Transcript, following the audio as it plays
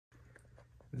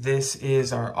This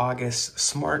is our August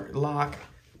smart lock.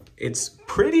 It's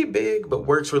pretty big, but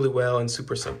works really well and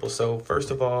super simple. So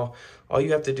first of all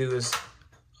you have to do is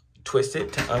twist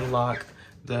it to unlock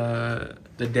the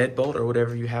deadbolt or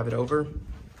whatever you have it over.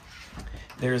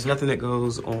 There's nothing that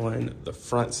goes on the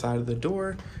front side of the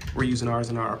door. We're using ours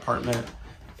in our apartment.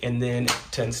 And then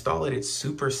to install it, it's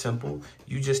super simple.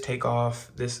 You just take off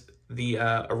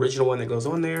the original one that goes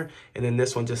on there, and then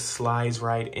this one just slides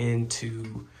right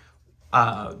into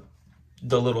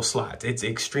the little slots. It's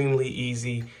extremely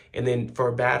easy. And then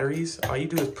for batteries, all you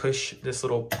do is push this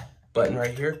little button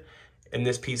right here, and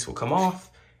this piece will come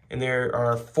off. And there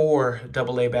are 4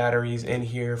 AA batteries in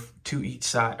here, 2 each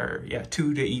side, or yeah,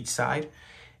 2 to each side.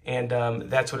 And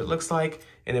that's what it looks like.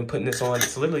 And then putting this on,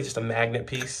 it's literally just a magnet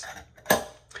piece.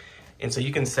 And so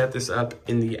you can set this up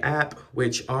in the app,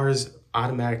 which ours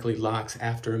automatically locks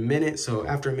after a minute. So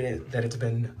after a minute that it's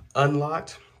been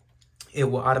unlocked, it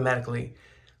will automatically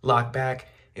lock back,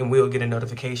 and we'll get a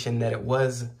notification that it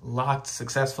was locked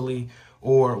successfully,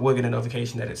 or we'll get a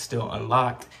notification that it's still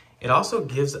unlocked. It also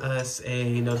gives us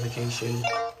a notification,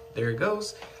 there it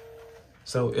goes.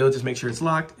 So it'll just make sure it's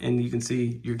locked, and you can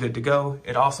see you're good to go.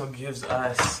 It also gives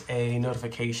us a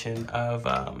notification of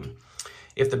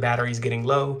if the battery's getting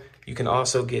low. You can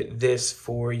also get this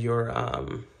for your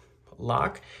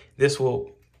lock. This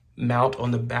will mount on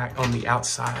the back, on the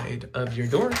outside of your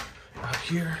door, up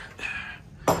here.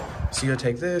 So you'll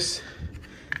take this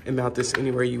and mount this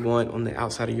anywhere you want on the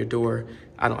outside of your door.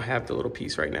 I don't have the little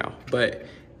piece right now, but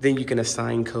then you can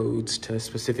assign codes to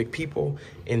specific people,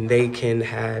 and they can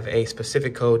have a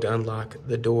specific code to unlock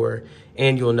the door,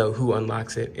 and you'll know who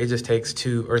unlocks it. It just takes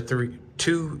 2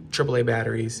 AAA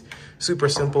batteries, super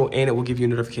simple, and it will give you a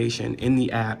notification in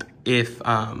the app if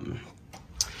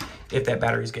that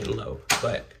battery's getting low.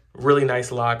 But really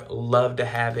nice lock, love to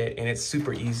have it, and it's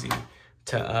super easy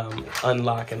to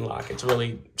unlock and lock. It's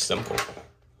really simple.